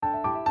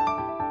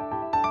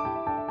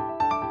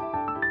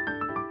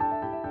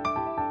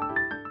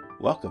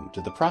Welcome to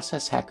the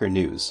Process Hacker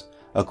News,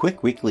 a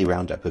quick weekly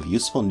roundup of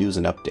useful news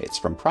and updates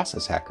from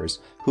process hackers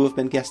who have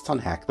been guests on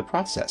Hack the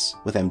Process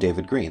with M.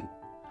 David Green.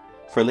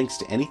 For links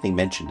to anything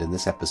mentioned in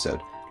this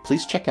episode,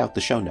 please check out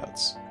the show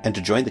notes. And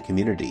to join the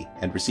community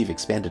and receive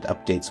expanded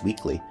updates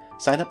weekly,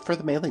 sign up for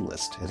the mailing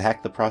list at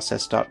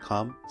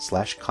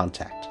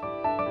hacktheprocess.com/contact.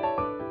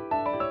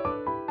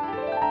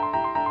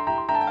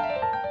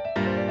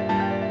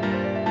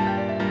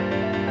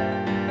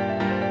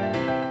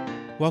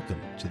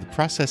 Welcome to the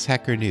Process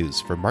Hacker News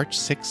for March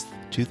 6th,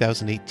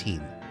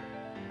 2018.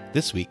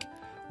 This week,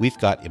 we've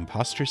got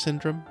imposter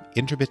syndrome,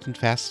 intermittent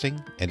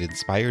fasting, and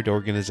inspired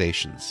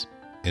organizations.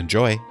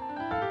 Enjoy!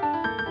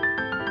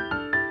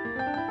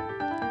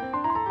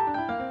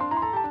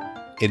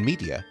 In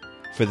media,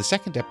 for the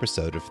second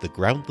episode of the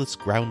Groundless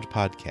Ground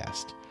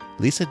podcast,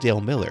 Lisa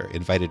Dale Miller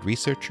invited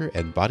researcher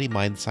and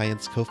body-mind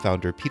science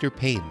co-founder Peter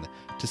Payne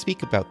to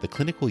speak about the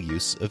clinical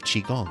use of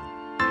Qigong.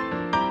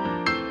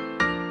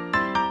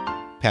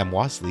 Pam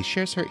Wasley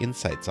shares her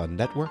insights on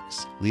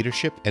networks,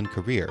 leadership, and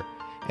career,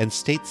 and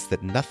states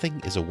that nothing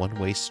is a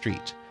one-way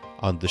street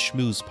on the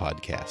Schmooze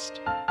podcast.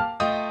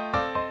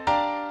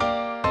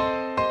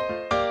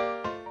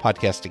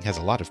 Podcasting has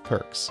a lot of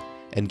perks,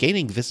 and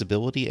gaining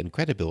visibility and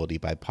credibility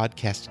by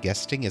podcast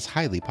guesting is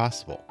highly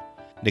possible.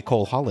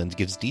 Nicole Holland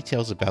gives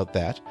details about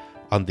that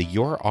on the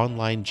Your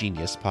Online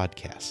Genius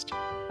podcast.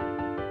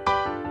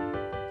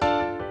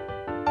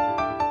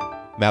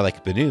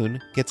 Malik Benoon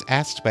gets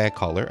asked by a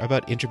caller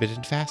about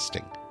intermittent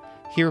fasting.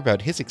 Hear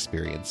about his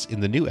experience in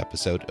the new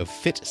episode of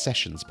Fit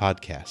Sessions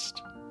podcast.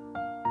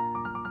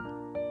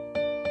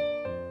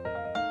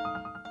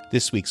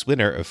 This week's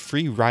winner of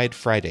Free Ride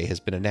Friday has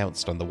been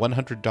announced on the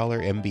 $100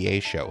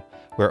 MBA show,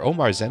 where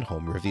Omar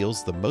Zenhom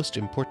reveals the most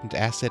important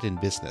asset in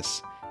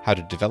business, how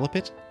to develop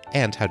it,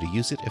 and how to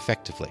use it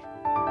effectively.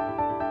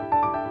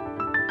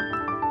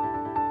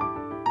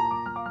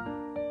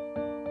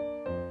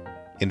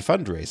 In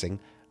fundraising,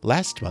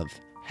 last month,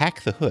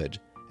 Hack the Hood,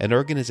 an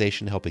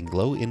organization helping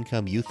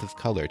low-income youth of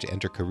color to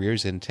enter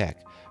careers in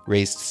tech,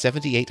 raised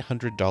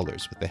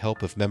 $7,800 with the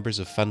help of members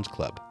of Fund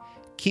Club.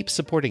 Keep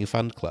supporting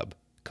Fund Club,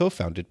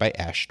 co-founded by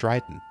Ash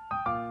Dryden.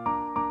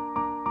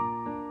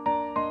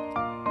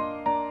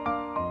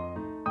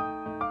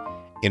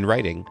 In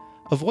writing,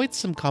 avoid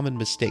some common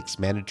mistakes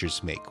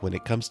managers make when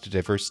it comes to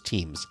diverse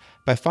teams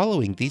by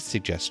following these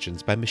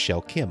suggestions by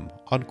Michelle Kim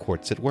on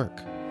Quartz at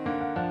Work.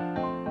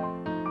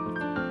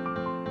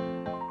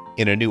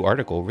 In a new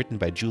article written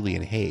by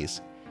Julian Hayes,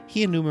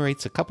 he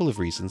enumerates a couple of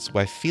reasons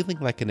why feeling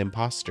like an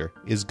imposter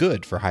is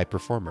good for high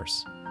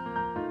performers.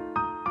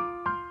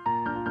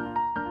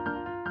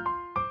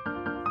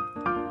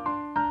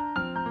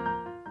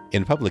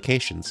 In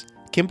publications,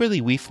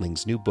 Kimberly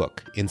Weefling's new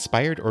book,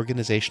 Inspired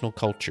Organizational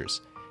Cultures: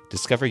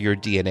 Discover Your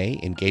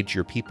DNA, Engage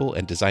Your People,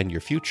 and Design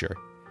Your Future,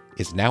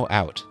 is now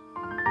out.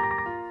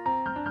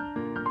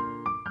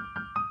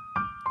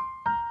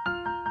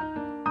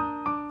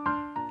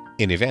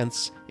 In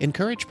events,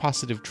 encourage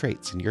positive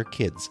traits in your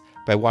kids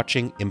by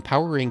watching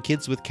Empowering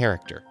Kids with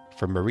Character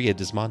from Maria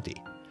Dismonti.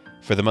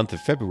 For the month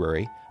of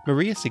February,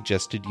 Maria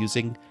suggested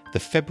using the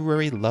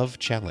February Love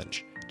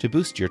Challenge to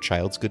boost your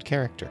child's good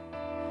character.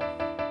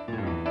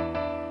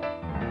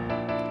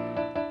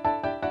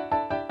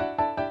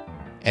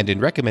 And in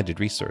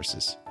recommended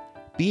resources,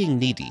 being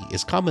needy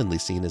is commonly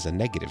seen as a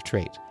negative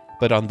trait,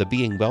 but on the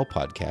Being Well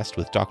podcast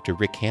with Dr.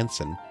 Rick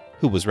Hansen,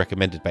 who was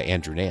recommended by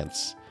Andrew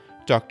Nance,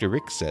 Dr.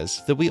 Rick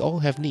says that we all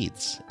have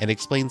needs and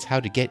explains how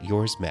to get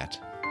yours met.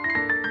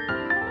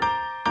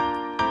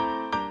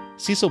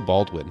 Cecil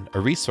Baldwin, a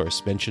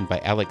resource mentioned by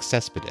Alex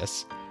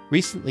Cespedes,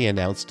 recently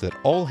announced that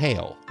All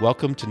Hail,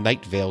 Welcome to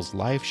Night Vale's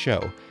live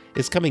show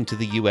is coming to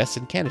the US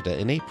and Canada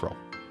in April.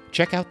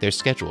 Check out their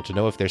schedule to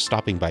know if they're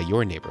stopping by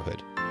your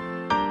neighborhood.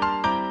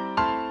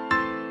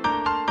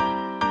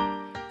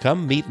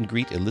 Come meet and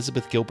greet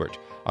Elizabeth Gilbert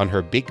on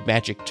her Big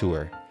Magic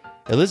Tour.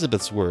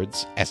 Elizabeth's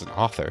words, as an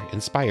author,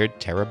 inspired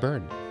Tara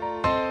Byrne.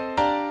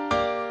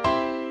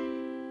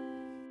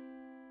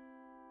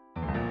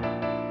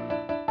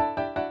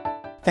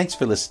 Thanks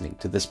for listening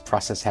to this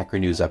Process Hacker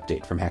News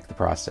update from Hack the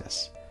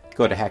Process.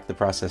 Go to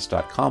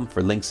hacktheprocess.com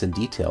for links and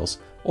details,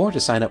 or to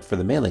sign up for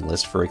the mailing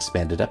list for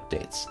expanded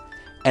updates.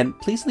 And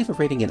please leave a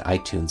rating in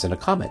iTunes and a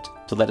comment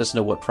to let us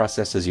know what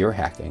processes you're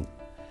hacking.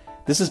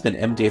 This has been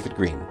M. David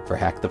Green for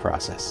Hack the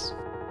Process.